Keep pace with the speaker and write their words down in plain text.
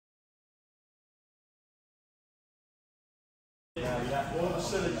You are.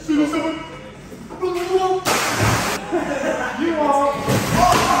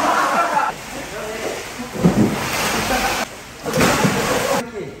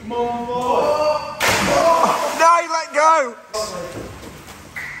 No, you let go.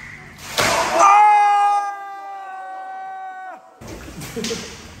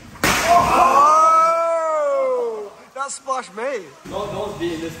 Oh! That splashed me. No one's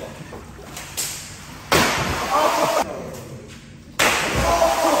beating this one. Oh!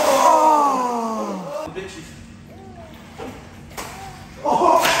 Bitches.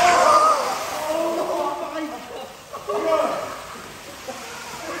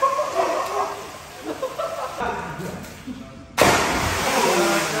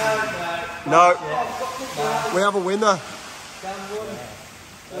 No. We have a winner. Let's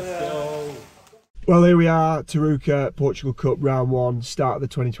go. Well, here we are, Tarouca, Portugal Cup round 1, start of the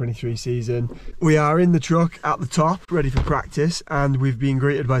 2023 season. We are in the truck at the top, ready for practice, and we've been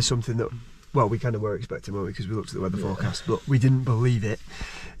greeted by something that, well, we kind of were expecting, weren't we, because we looked at the weather forecast, but we didn't believe it.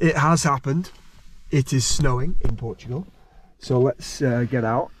 It has happened. It is snowing in Portugal. So let's get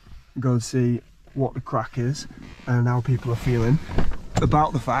out, go and see what the crack is, and how people are feeling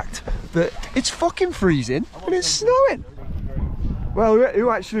about the fact that it's fucking freezing and it's snowing. Well, who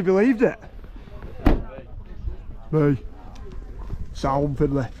actually believed it? Me. Sound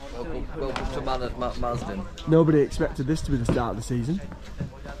Finley. Welcome to Marsden. Nobody expected this to be the start of the season.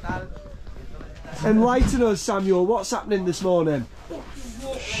 Enlighten us, Samuel. What's happening this morning?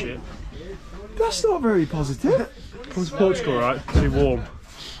 Shit. That's not very positive. Comes to Portugal, right? It's too warm.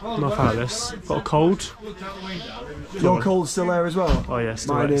 Enough out of this. Got a cold. Your cold's still there as well? Oh yeah,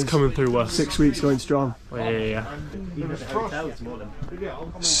 still Mine it's is coming through worse. 6 weeks going strong. Oh yeah.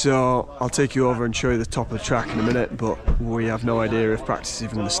 So I'll take you over and show you the top of the track in a minute, but we have no idea if practice is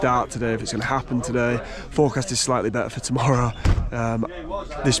even going to start today, if it's going to happen today. Forecast is slightly better for tomorrow.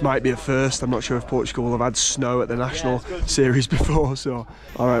 This might be a first. I'm not sure if Portugal will have had snow at the national series before. So,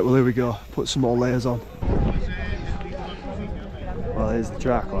 all right, well here we go. Put some more layers on. Well, here's the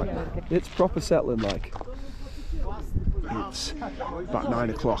track, like. It's proper settling, like. It's about 9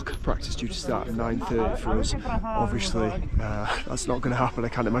 o'clock, practice due to start at 9:30 for us. Obviously, that's not going to happen. I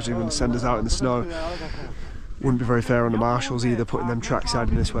can't imagine they're going to send us out in the snow. Wouldn't be very fair on the marshals either, putting them trackside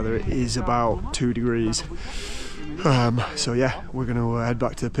in this weather. It is about 2 degrees. So yeah, we're going to head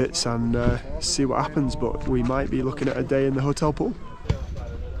back to the pits and see what happens, but we might be looking at a day in the hotel pool.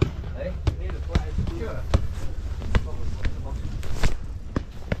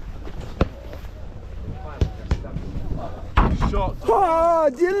 Oh,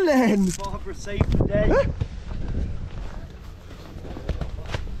 Dylan! Barbara saved the day. Huh?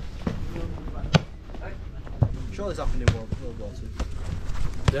 Sure this happened in World War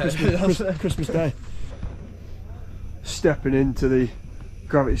II. Christmas Day. Stepping into the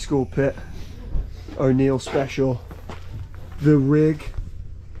Gravity School pit. O'Neill special. The rig.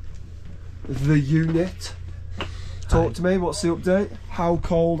 The unit. Talk to me, what's the update? How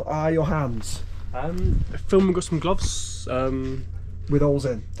cold are your hands? Phil got some gloves. With holes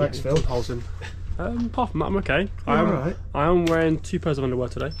in. Thanks, yeah, Phil. Holes in. Apart from that, I'm okay. Alright. I am wearing 2 pairs of underwear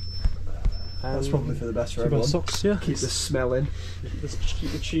today. That's probably for the best for 2 pairs everyone. of socks, yeah. Keep the smell in.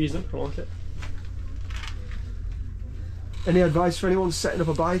 Keep the cheese in, I like it. Any advice for anyone setting up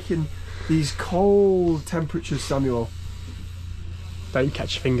a bike in these cold temperatures, Samuel? Don't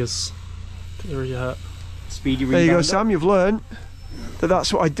catch your fingers. They really hurt. Speedy There you go, Sam, you've learned that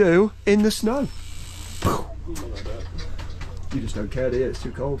that's what I do in the snow. You just don't care, do you? It's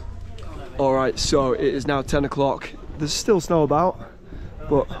too cold. Alright, so it is now 10 o'clock. There's still snow about,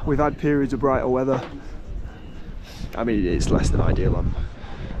 but we've had periods of brighter weather. I mean, it's less than ideal.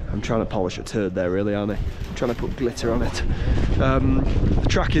 I'm trying to polish a turd there, really, aren't I? I'm trying to put glitter on it. The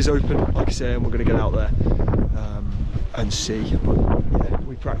track is open, like I say, and we're going to get out there and see. But yeah,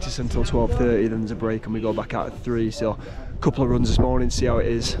 we practice until 12:30, then there's a break and we go back out at 3. So a couple of runs this morning, see how it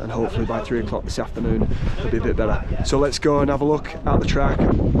is, and hopefully by 3 o'clock this afternoon it'll be a bit better. So let's go and have a look at the track.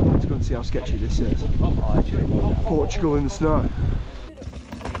 Let's go and see how sketchy this is. Portugal in the snow.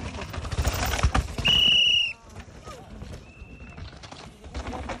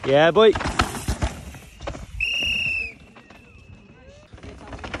 Yeah, boy.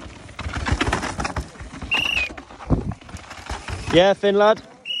 Yeah, Finn lad.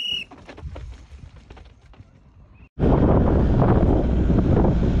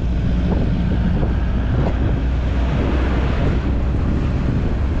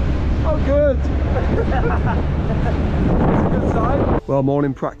 Oh, good. Good sign. Well,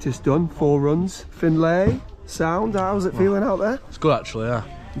 morning practice done. 4 runs. Finlay, sound. How's it feeling out there? It's good actually, yeah.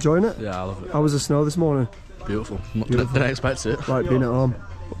 Enjoying it? Yeah, I love it. How was the snow this morning? Beautiful. Didn't expect it. Like being at home.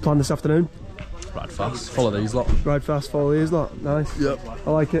 Plan this afternoon? Ride fast. Follow these lot. Ride fast, follow these lot. Nice. Yep. I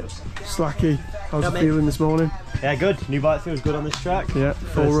like it. Slacky. How's it feeling this morning? Yeah, good. New bike feels good on this track. Yeah,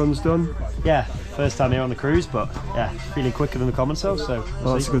 full run's done. Yeah, first time here on the cruise, but yeah, feeling quicker than the common cell, so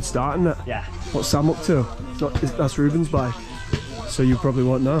Well, that's a good start, isn't it? yeah. What's Sam up to? That's Ruben's bike, so you probably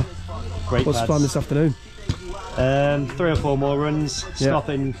won't know. Great. What's the plan this afternoon? 3 or 4 more runs,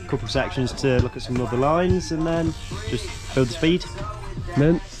 stopping a couple of sections to look at some other lines, and then just build the speed.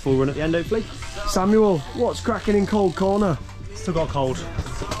 Mint. Full run at the end, hopefully. Samuel, what's cracking in Cold Corner? Still got a cold.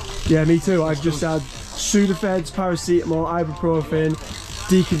 Yeah, me too. I've just had Sudafeds, paracetamol, ibuprofen,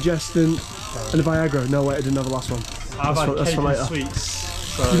 decongestant, and a Viagra. No, wait, I didn't have the last one. I've had That's cake for and later. sweets.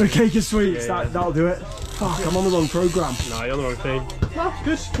 So. You've had cake and sweets. Yeah, yeah. That'll do it. Fuck, I'm on the wrong programme. No, you're on the wrong thing. No,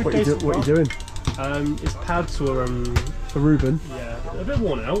 good. What are you doing? His pads were For Ruben? yeah, a bit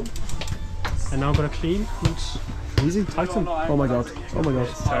worn out. And now I've got to clean and Easy. tighten. Oh my god. Oh my god.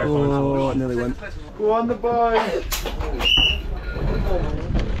 terrifying. Oh, it nearly went. Go on the boy.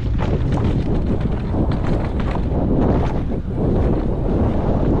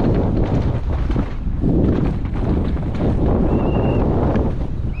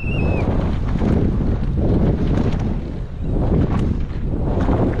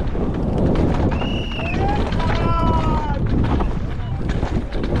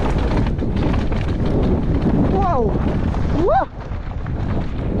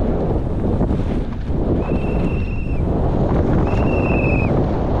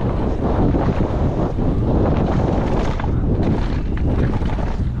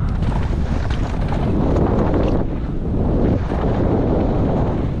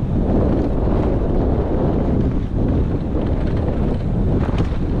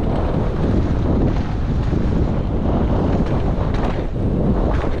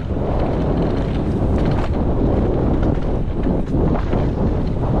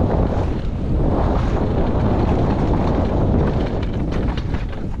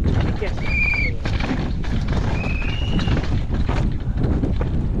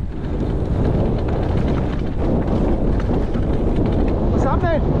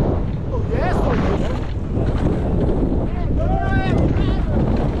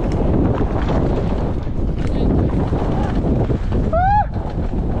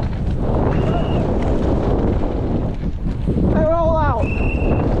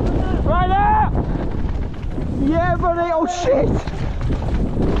 Oh shit!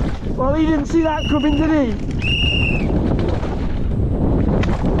 Well, he didn't see that coming, did he?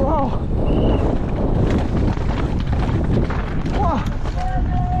 Wow! Wow!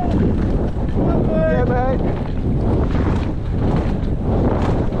 Yeah, mate.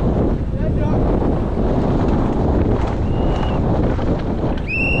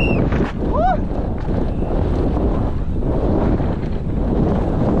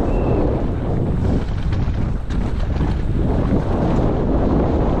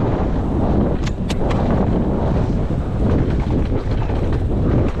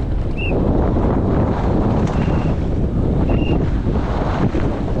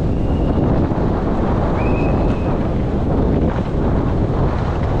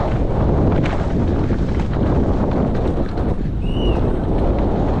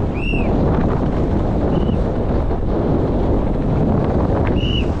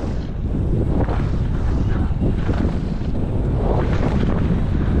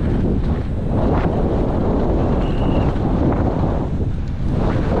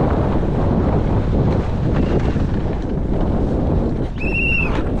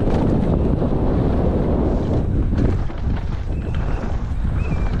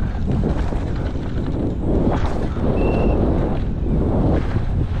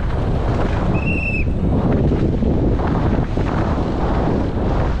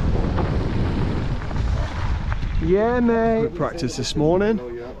 Yeah, mate. Good practice this morning.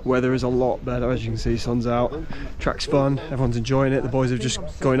 Weather is a lot better, as you can see, sun's out. Track's fun, everyone's enjoying it. The boys are just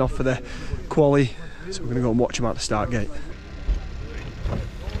going off for their quali, so we're going to go and watch them out the start gate.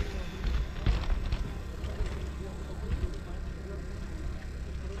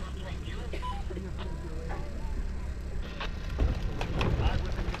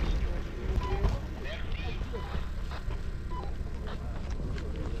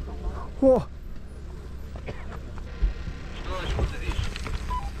 Whoa.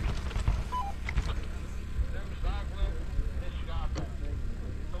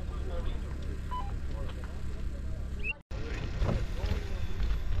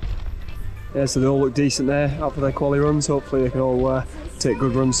 Yeah, so they all look decent there, out for their quali runs. Hopefully they can all take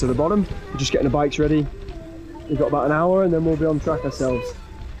good runs to the bottom. We're just getting the bikes ready. We've got about an hour and then we'll be on track ourselves.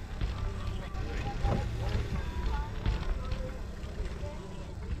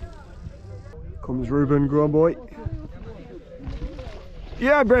 comes Ruben, go on boy.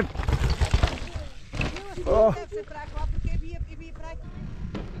 Yeah, Brett. Oh.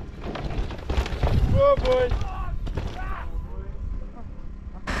 Go boy.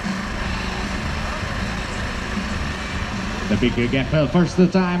 The big gap first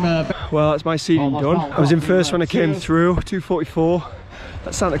time. Well, that's my seeding done. I was in first when I came through, 2:44.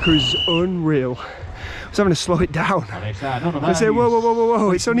 That Santa Cruz is unreal. I was having to slow it down. I say, whoa, whoa, whoa, whoa,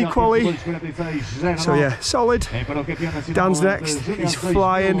 whoa, it's only quali. So yeah, solid. Dan's next, he's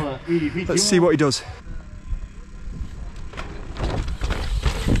flying. Let's see what he does.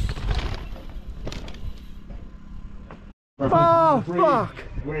 Oh, fuck!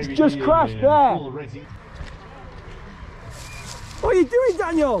 It's just crashed there. What are you doing,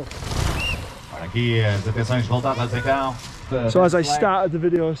 Daniel? So as I started the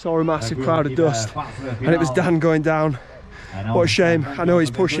video, I saw a massive cloud of dust, and it was Dan going down. What a shame. I know he's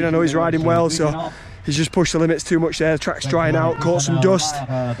pushing, I know he's riding well, so he's just pushed the limits too much there. The track's drying out, caught some dust.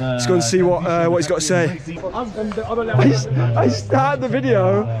 Let's go and see what he's got to say. I started the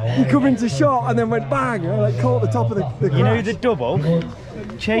video, he come into shot and then went bang, and I caught the top of the crash. You know the double?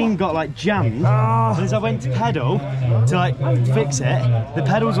 Chain got like jammed, and as I went to pedal to like fix it, the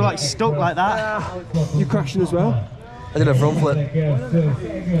pedals were like stuck like that. You crashing as well? I did a front flip.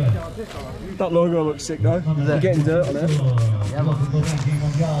 That logo looks sick though. You're getting dirt on it.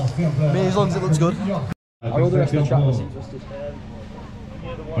 Yeah, me, as long as it looks good. All the rest of the track was interested.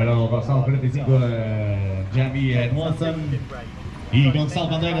 Pero Gonçalo 45, Jamie Edmondson. E Gonçalo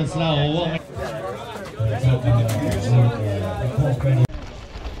Bandeira será o homem.